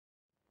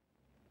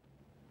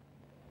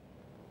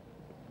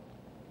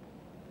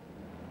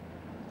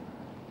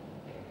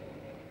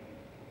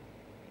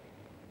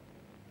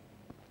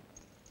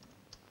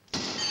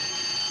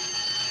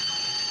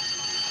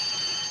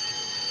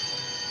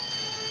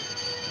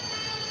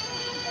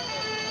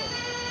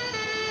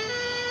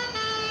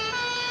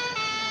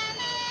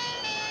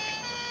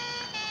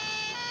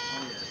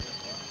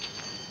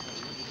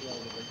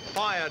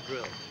fire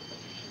drill.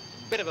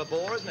 Bit of a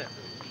bore, isn't it?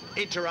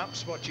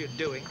 Interrupts what you're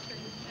doing.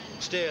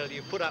 Still,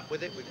 you put up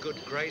with it with good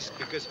grace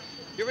because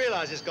you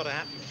realise it's got to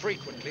happen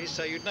frequently,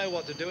 so you'd know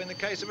what to do in the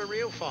case of a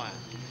real fire.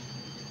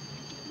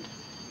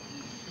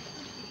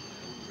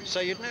 So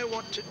you'd know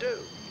what to do.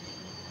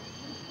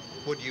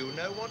 Would you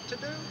know what to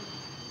do?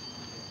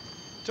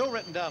 It's all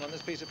written down on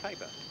this piece of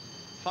paper.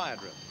 Fire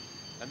drill.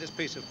 And this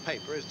piece of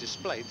paper is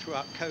displayed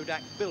throughout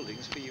Kodak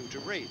buildings for you to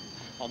read,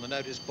 on the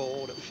notice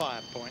board, at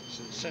fire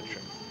points,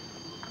 etc.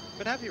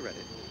 But have you read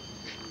it?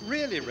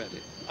 Really read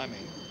it, I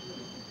mean.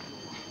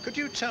 Could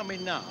you tell me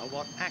now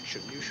what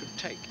action you should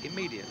take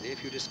immediately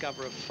if you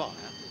discover a fire,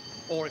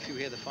 or if you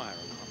hear the fire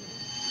alarm?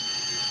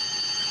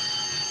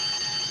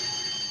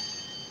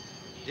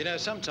 You know,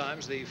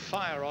 sometimes the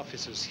fire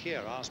officers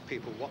here ask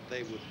people what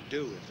they would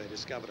do if they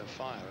discovered a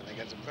fire, and they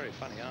get some very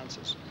funny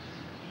answers.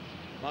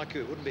 Mark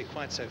you, it wouldn't be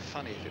quite so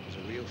funny if it was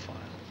a real fire.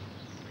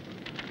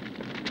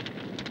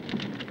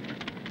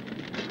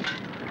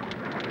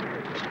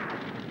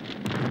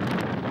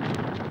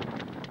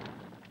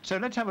 So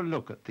let's have a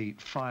look at the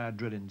fire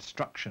drill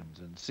instructions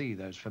and see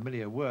those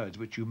familiar words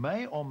which you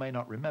may or may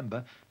not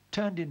remember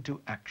turned into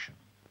action.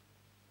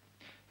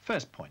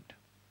 First point.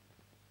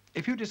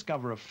 If you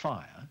discover a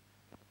fire,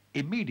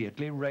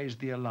 immediately raise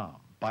the alarm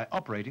by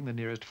operating the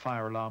nearest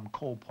fire alarm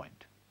call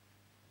point.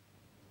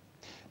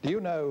 Do you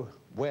know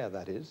where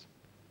that is?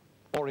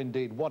 Or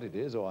indeed what it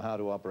is, or how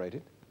to operate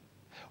it?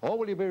 Or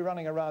will you be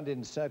running around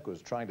in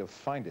circles trying to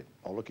find it,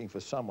 or looking for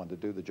someone to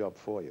do the job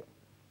for you?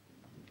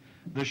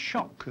 The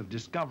shock of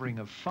discovering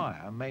a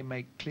fire may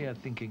make clear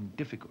thinking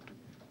difficult.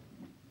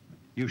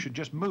 You should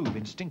just move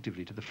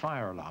instinctively to the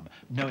fire alarm,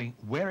 knowing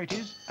where it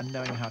is and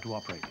knowing how to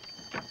operate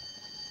it.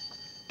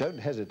 Don't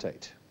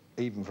hesitate,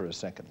 even for a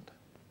second.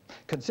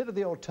 Consider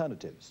the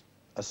alternatives.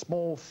 A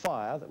small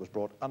fire that was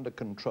brought under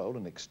control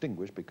and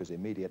extinguished because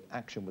immediate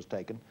action was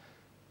taken,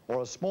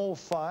 or a small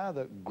fire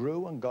that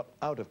grew and got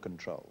out of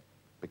control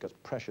because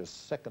precious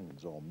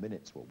seconds or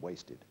minutes were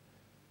wasted.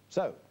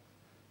 So,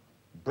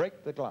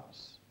 break the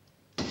glass.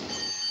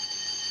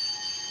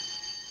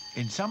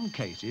 In some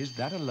cases,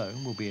 that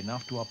alone will be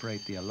enough to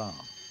operate the alarm.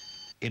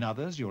 In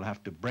others, you'll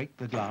have to break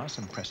the glass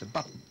and press a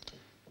button.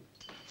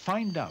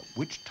 Find out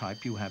which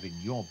type you have in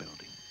your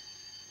building.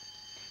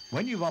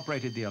 When you've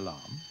operated the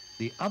alarm,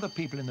 the other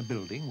people in the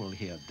building will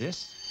hear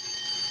this,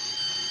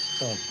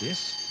 or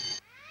this,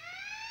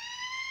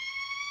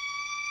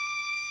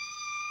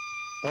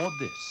 or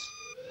this.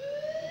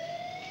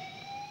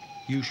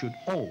 You should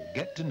all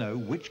get to know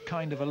which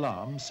kind of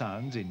alarm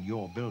sounds in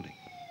your building.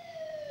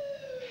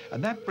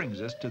 And that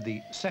brings us to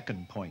the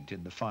second point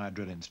in the fire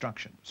drill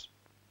instructions.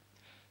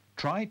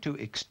 Try to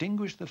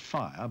extinguish the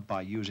fire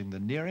by using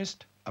the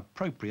nearest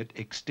appropriate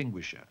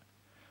extinguisher,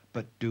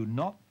 but do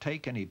not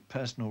take any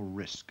personal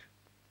risk.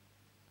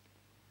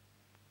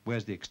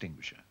 Where's the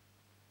extinguisher?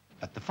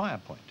 At the fire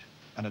point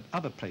and at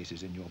other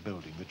places in your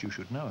building that you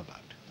should know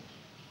about.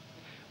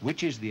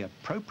 Which is the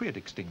appropriate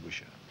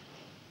extinguisher?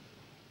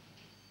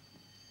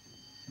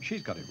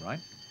 She's got it right.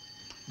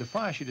 The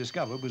fire she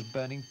discovered was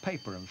burning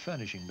paper and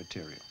furnishing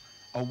material,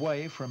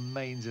 away from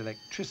mains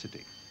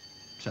electricity.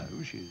 So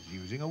she's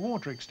using a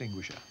water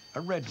extinguisher,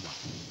 a red one.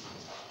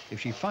 If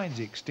she finds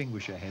the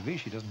extinguisher heavy,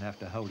 she doesn't have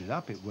to hold it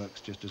up. It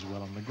works just as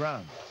well on the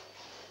ground.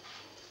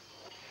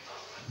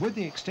 With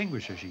the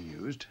extinguisher she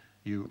used,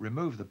 you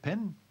remove the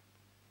pin,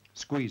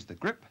 squeeze the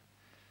grip,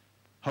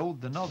 hold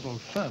the nozzle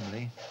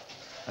firmly,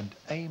 and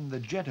aim the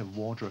jet of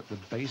water at the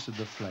base of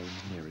the flames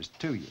nearest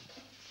to you.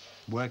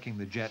 Working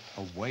the jet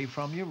away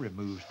from you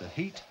removes the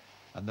heat,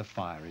 and the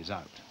fire is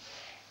out.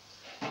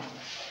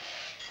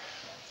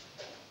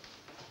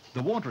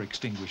 The water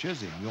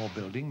extinguishers in your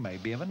building may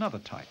be of another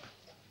type,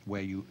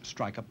 where you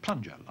strike a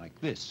plunger like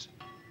this.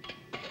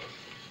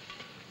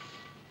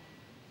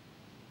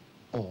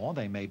 Or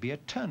they may be a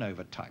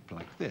turnover type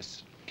like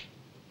this.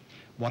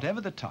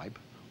 Whatever the type,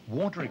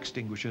 water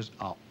extinguishers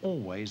are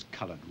always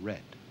coloured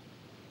red.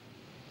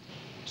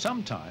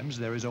 Sometimes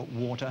there is a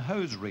water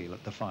hose reel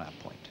at the fire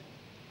point,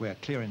 where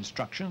clear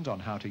instructions on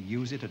how to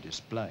use it are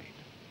displayed.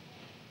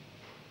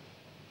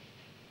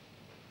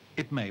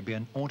 It may be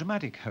an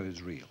automatic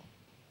hose reel,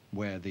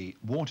 where the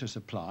water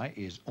supply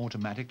is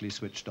automatically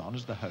switched on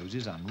as the hose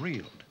is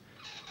unreeled.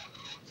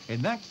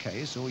 In that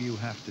case, all you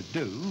have to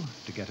do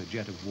to get a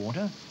jet of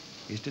water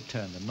is to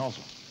turn the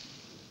nozzle.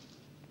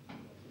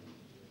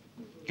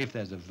 If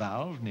there's a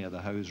valve near the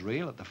hose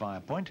reel at the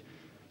fire point,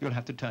 you'll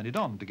have to turn it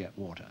on to get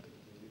water.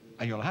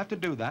 And you'll have to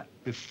do that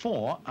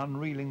before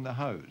unreeling the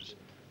hose.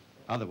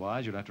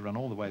 Otherwise, you'll have to run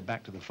all the way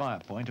back to the fire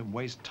point and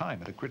waste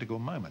time at a critical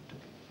moment.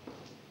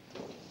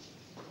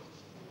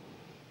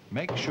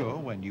 Make sure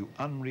when you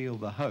unreel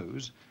the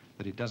hose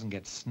that it doesn't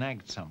get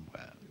snagged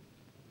somewhere.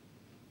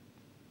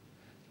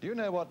 Do you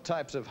know what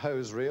types of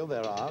hose reel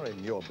there are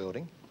in your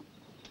building?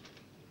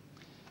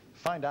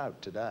 Find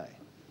out today.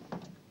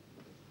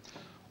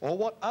 Or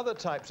what other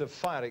types of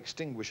fire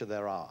extinguisher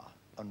there are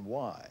and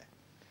why.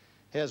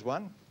 Here's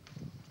one.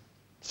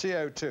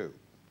 CO2,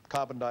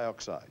 carbon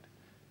dioxide,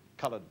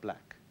 coloured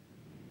black.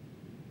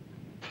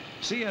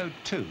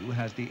 CO2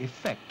 has the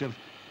effect of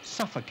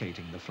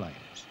suffocating the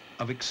flames,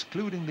 of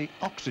excluding the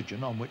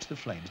oxygen on which the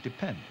flames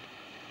depend.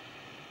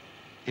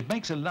 It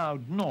makes a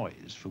loud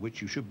noise for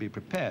which you should be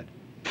prepared.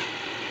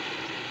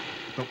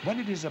 But when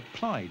it is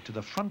applied to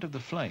the front of the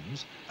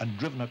flames and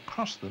driven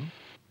across them,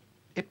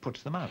 it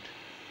puts them out.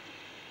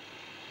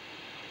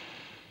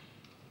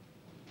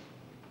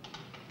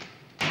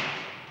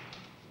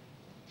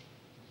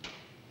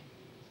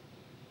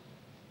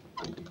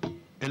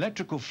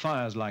 Electrical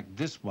fires like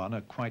this one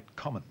are quite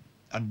common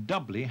and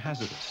doubly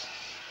hazardous.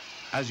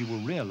 As you will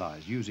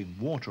realize, using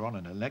water on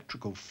an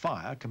electrical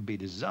fire can be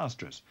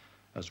disastrous,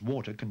 as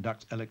water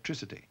conducts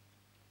electricity.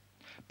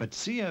 But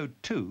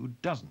CO2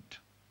 doesn't.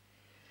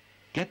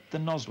 Get the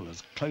nozzle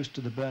as close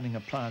to the burning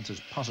appliance as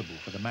possible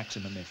for the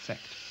maximum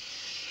effect.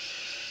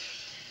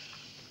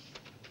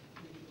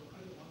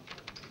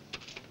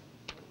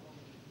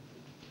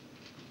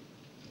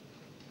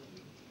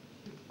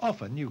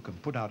 Often you can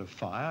put out a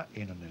fire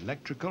in an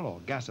electrical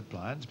or gas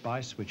appliance by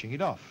switching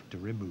it off to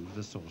remove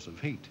the source of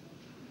heat.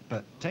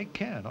 But take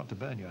care not to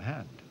burn your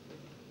hand.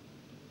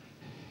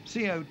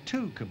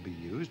 CO2 can be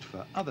used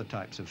for other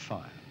types of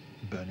fire,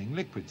 burning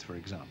liquids, for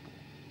example.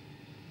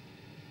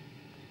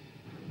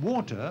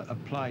 Water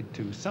applied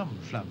to some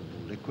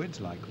flammable liquids,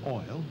 like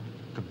oil,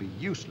 can be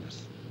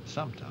useless,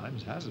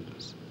 sometimes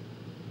hazardous.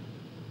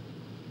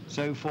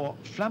 So for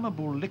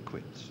flammable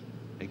liquids,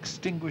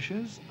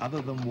 extinguishers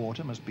other than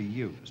water must be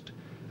used,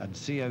 and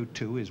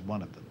CO2 is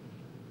one of them.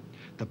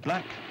 The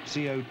black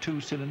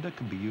CO2 cylinder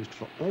can be used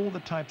for all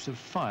the types of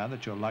fire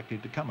that you're likely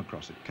to come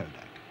across at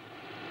Kodak.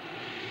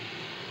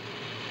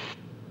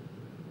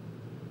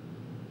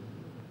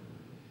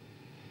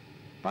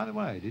 By the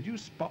way, did you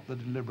spot the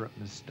deliberate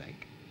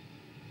mistake?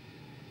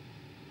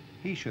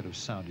 He should have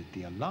sounded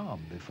the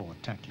alarm before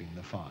tackling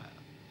the fire.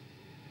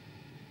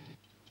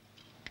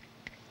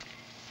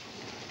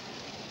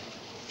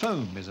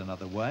 Foam is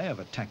another way of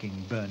attacking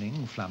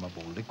burning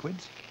flammable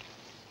liquids.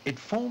 It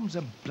forms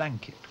a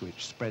blanket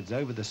which spreads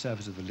over the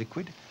surface of the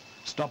liquid,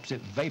 stops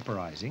it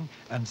vaporizing,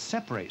 and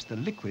separates the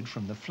liquid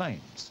from the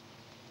flames.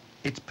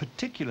 It's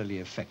particularly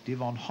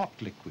effective on hot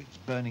liquids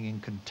burning in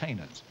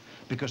containers,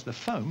 because the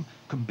foam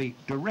can be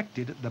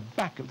directed at the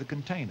back of the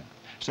container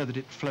so that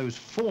it flows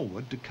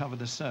forward to cover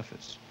the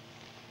surface.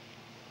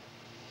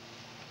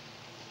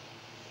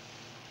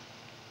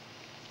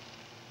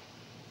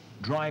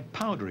 Dry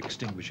powder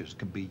extinguishers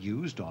can be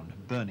used on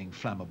burning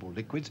flammable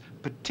liquids,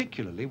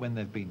 particularly when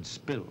they've been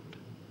spilled.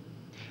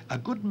 A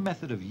good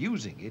method of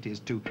using it is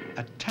to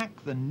attack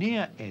the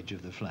near edge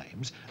of the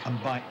flames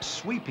and by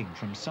sweeping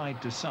from side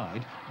to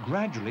side,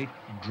 gradually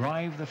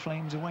drive the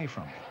flames away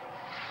from it.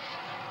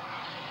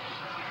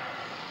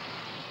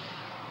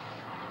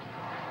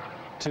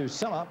 To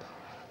sum up,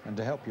 and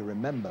to help you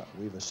remember,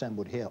 we've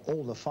assembled here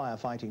all the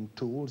firefighting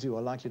tools you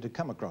are likely to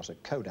come across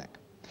at Kodak.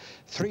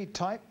 3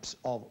 types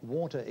of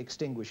water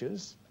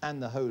extinguishers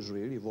and the hose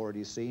reel you've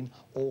already seen,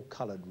 all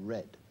coloured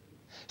red.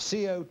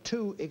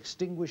 CO2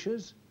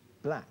 extinguishers,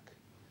 black.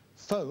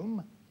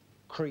 Foam,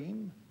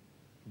 cream.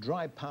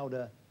 Dry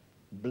powder,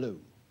 blue.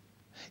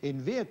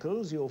 In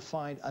vehicles you'll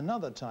find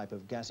another type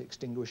of gas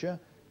extinguisher,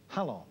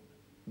 halon,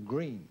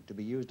 green, to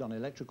be used on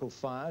electrical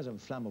fires and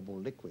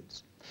flammable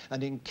liquids.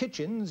 And in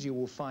kitchens you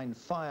will find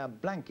fire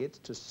blankets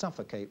to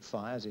suffocate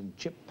fires in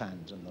chip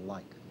pans and the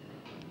like.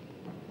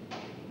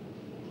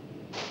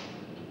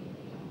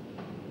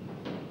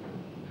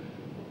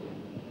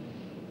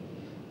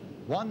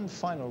 One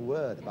final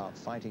word about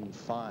fighting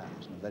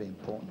fires, and a very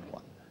important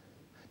one.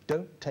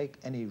 Don't take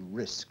any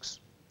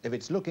risks. If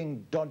it's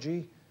looking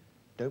dodgy,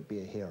 don't be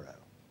a hero.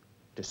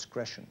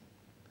 Discretion,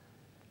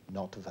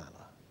 not valor.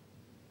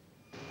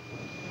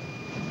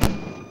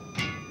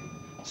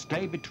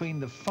 Stay between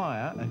the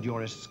fire and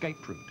your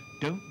escape route.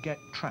 Don't get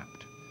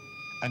trapped.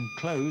 And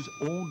close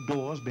all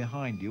doors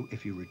behind you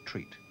if you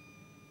retreat.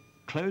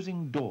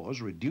 Closing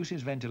doors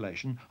reduces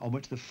ventilation on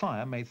which the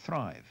fire may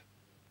thrive.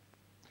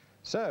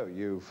 So,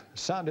 you've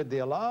sounded the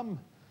alarm,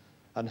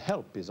 and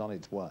help is on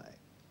its way.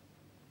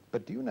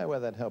 But do you know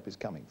where that help is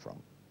coming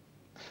from?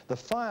 The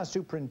fire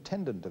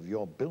superintendent of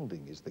your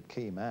building is the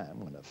key man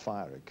when a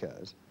fire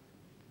occurs.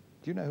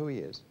 Do you know who he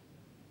is?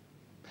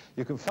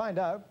 You can find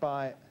out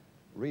by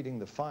reading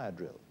the fire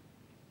drill.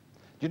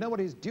 Do you know what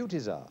his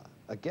duties are?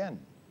 Again,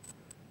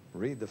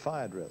 read the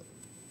fire drill.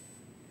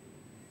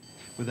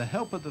 With the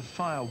help of the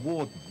fire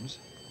wardens,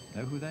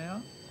 know who they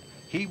are?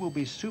 He will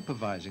be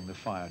supervising the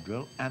fire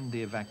drill and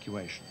the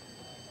evacuation.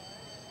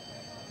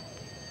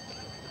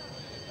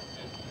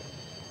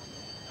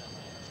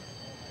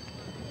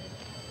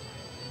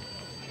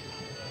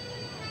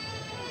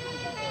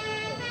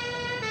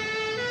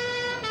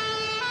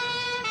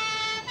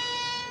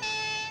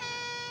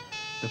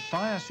 The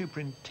fire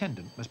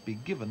superintendent must be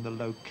given the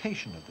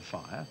location of the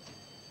fire,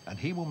 and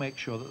he will make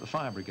sure that the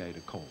fire brigade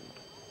are called.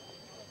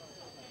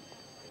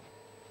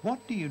 What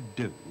do you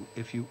do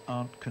if you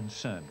aren't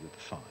concerned with the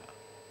fire?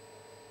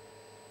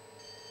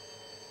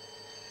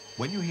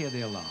 When you hear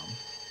the alarm,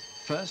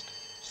 first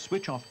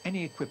switch off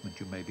any equipment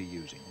you may be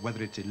using,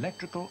 whether it's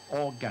electrical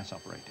or gas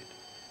operated.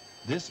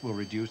 This will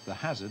reduce the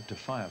hazard to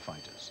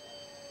firefighters.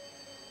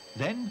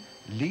 Then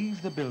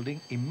leave the building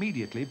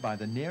immediately by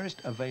the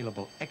nearest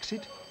available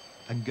exit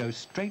and go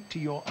straight to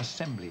your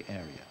assembly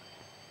area.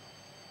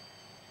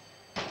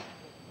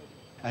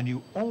 And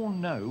you all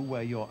know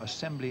where your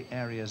assembly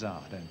areas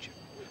are, don't you?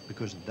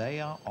 Because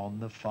they are on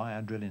the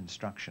fire drill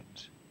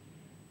instructions.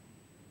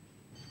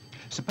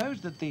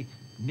 Suppose that the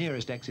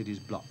nearest exit is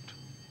blocked.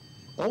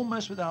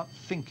 Almost without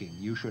thinking,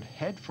 you should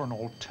head for an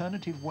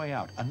alternative way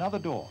out, another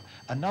door,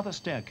 another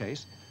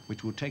staircase,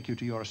 which will take you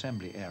to your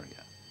assembly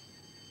area.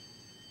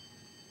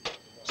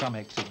 Some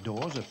exit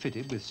doors are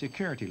fitted with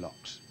security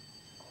locks.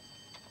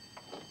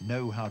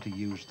 Know how to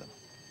use them.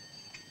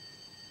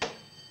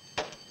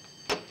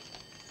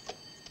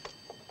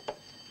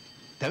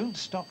 Don't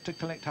stop to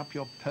collect up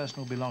your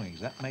personal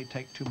belongings. That may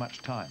take too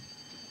much time,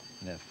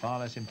 and they're far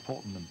less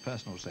important than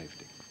personal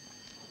safety.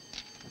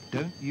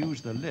 Don't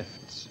use the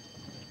lifts.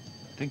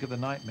 Think of the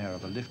nightmare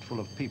of a lift full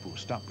of people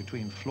stuck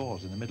between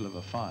floors in the middle of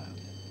a fire.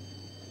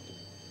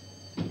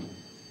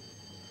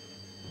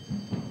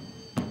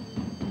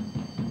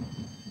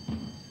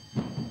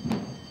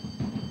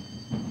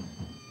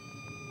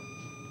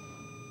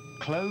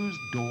 Close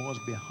doors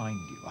behind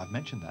you. I've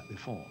mentioned that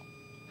before.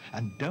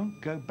 And don't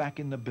go back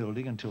in the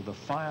building until the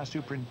fire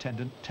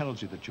superintendent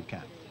tells you that you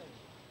can.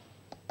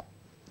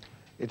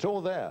 It's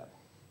all there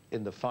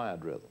in the fire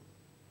drill.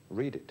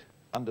 Read it,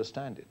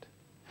 understand it.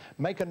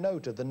 Make a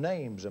note of the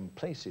names and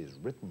places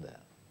written there.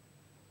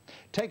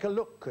 Take a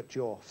look at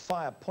your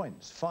fire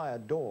points, fire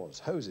doors,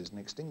 hoses and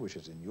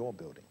extinguishers in your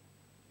building.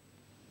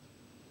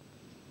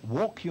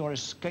 Walk your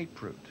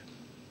escape route.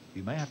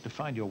 You may have to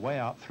find your way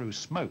out through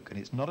smoke, and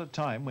it's not a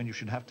time when you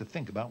should have to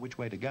think about which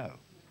way to go.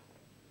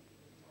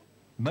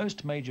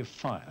 Most major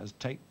fires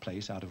take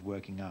place out of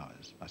working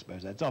hours. I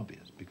suppose that's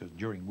obvious, because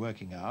during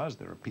working hours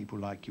there are people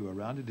like you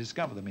around to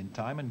discover them in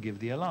time and give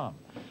the alarm,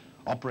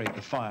 operate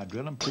the fire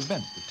drill and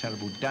prevent the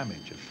terrible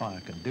damage a fire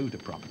can do to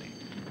property,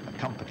 a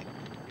company,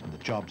 and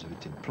the jobs of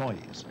its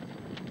employees.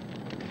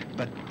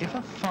 But if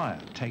a fire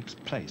takes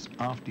place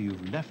after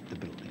you've left the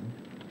building,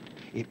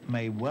 it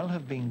may well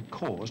have been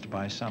caused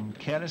by some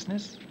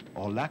carelessness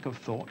or lack of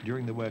thought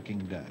during the working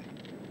day.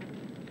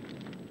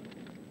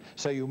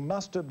 So you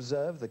must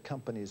observe the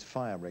company's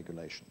fire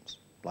regulations,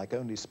 like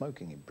only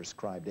smoking in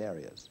prescribed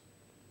areas.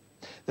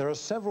 There are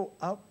several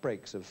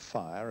outbreaks of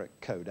fire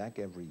at Kodak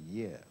every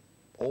year,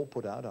 all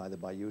put out either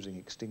by using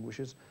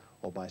extinguishers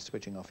or by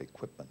switching off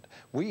equipment.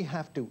 We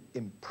have to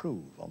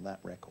improve on that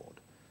record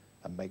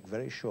and make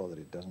very sure that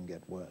it doesn't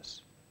get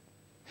worse.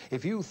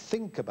 If you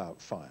think about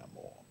fire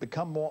more,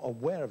 become more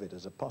aware of it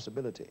as a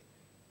possibility,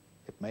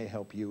 it may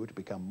help you to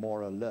become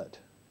more alert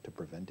to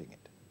preventing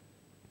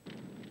it.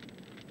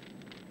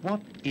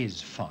 What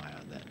is fire,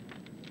 then?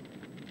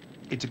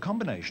 It's a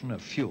combination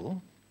of fuel,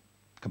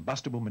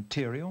 combustible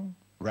material,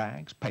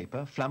 rags,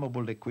 paper,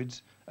 flammable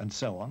liquids, and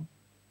so on,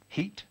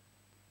 heat,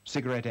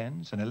 cigarette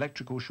ends, an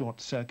electrical short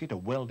circuit, a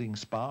welding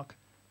spark,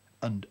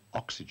 and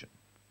oxygen,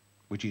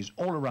 which is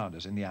all around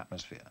us in the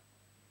atmosphere.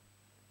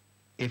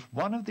 If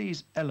one of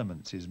these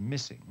elements is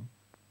missing,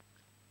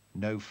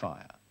 no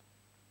fire.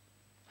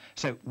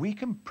 So we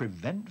can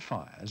prevent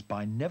fires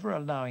by never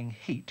allowing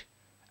heat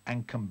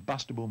and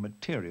combustible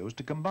materials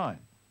to combine.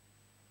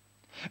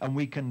 And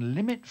we can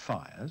limit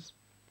fires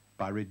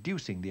by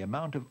reducing the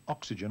amount of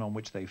oxygen on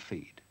which they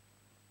feed.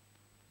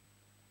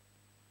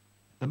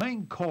 The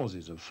main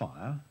causes of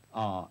fire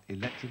are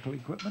electrical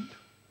equipment,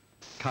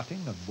 cutting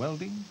and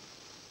welding,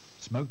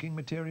 smoking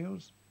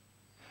materials,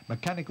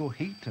 mechanical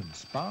heat and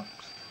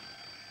sparks,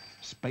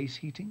 space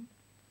heating,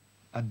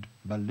 and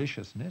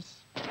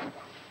maliciousness.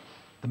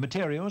 The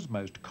materials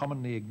most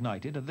commonly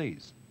ignited are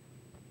these: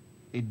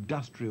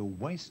 industrial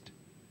waste,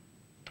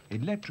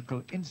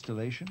 electrical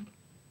installation,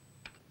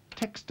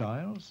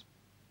 textiles,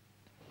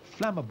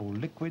 flammable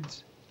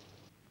liquids,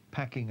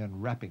 packing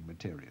and wrapping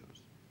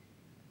materials.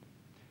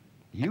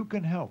 You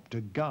can help to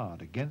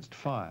guard against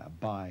fire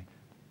by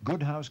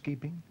good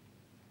housekeeping,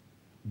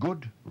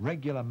 good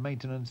regular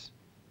maintenance,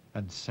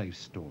 and safe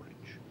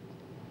storage.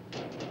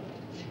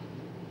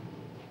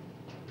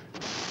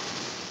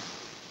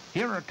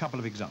 Here are a couple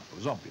of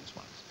examples, obvious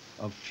ones,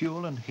 of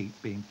fuel and heat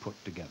being put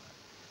together.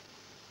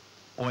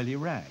 Oily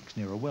rags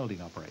near a welding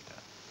operator.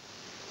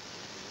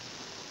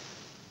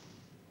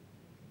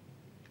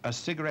 A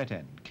cigarette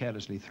end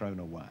carelessly thrown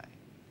away.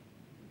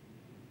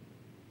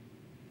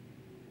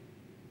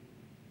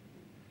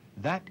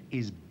 That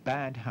is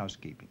bad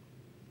housekeeping,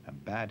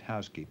 and bad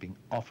housekeeping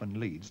often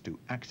leads to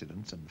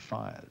accidents and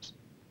fires.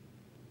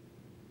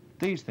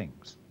 These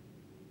things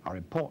are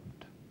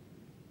important.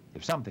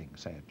 If something,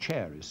 say a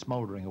chair, is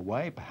smouldering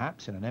away,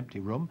 perhaps in an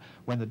empty room,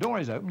 when the door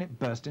is open, it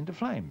bursts into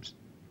flames.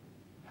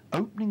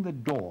 Opening the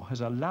door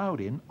has allowed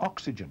in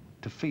oxygen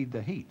to feed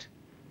the heat.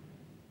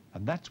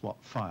 And that's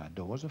what fire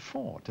doors are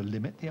for, to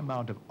limit the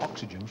amount of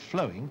oxygen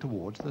flowing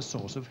towards the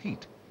source of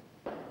heat.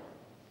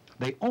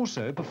 They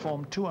also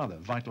perform two other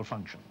vital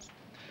functions.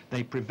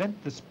 They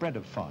prevent the spread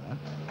of fire,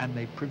 and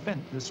they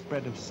prevent the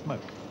spread of smoke.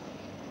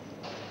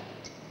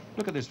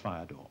 Look at this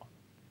fire door.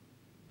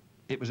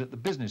 It was at the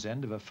business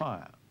end of a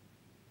fire.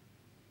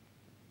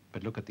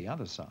 But look at the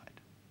other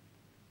side.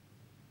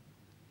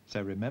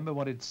 So remember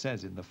what it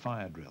says in the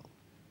fire drill.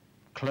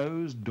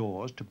 Close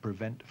doors to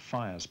prevent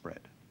fire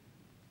spread.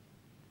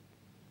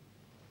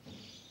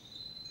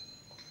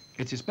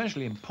 It's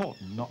especially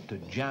important not to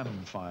jam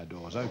fire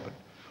doors open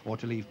or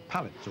to leave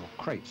pallets or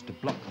crates to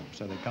block them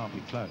so they can't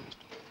be closed.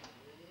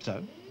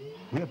 So,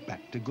 we're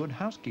back to good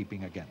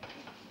housekeeping again.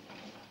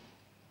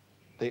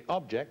 The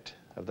object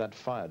of that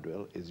fire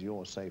drill is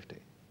your safety.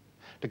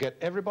 To get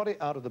everybody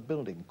out of the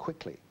building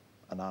quickly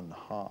and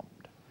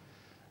unharmed.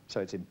 So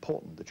it's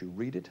important that you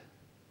read it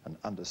and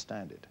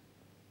understand it.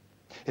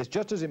 It's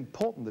just as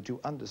important that you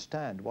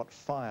understand what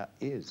fire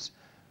is,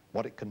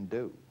 what it can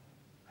do,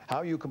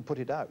 how you can put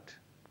it out,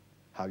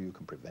 how you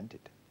can prevent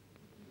it.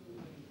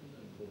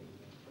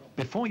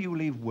 Before you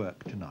leave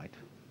work tonight,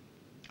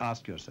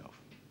 ask yourself,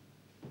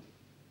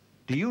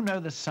 do you know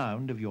the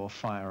sound of your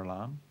fire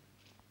alarm?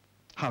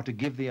 How to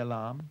give the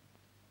alarm?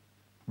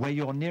 Where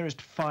your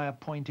nearest fire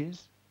point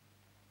is?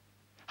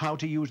 How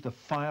to use the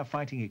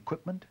firefighting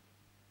equipment?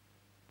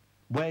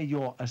 Where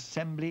your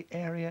assembly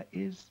area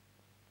is?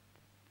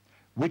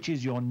 Which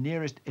is your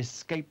nearest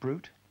escape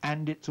route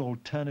and its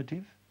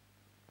alternative?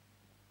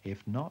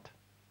 If not,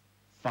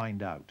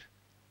 find out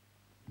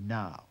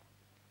now.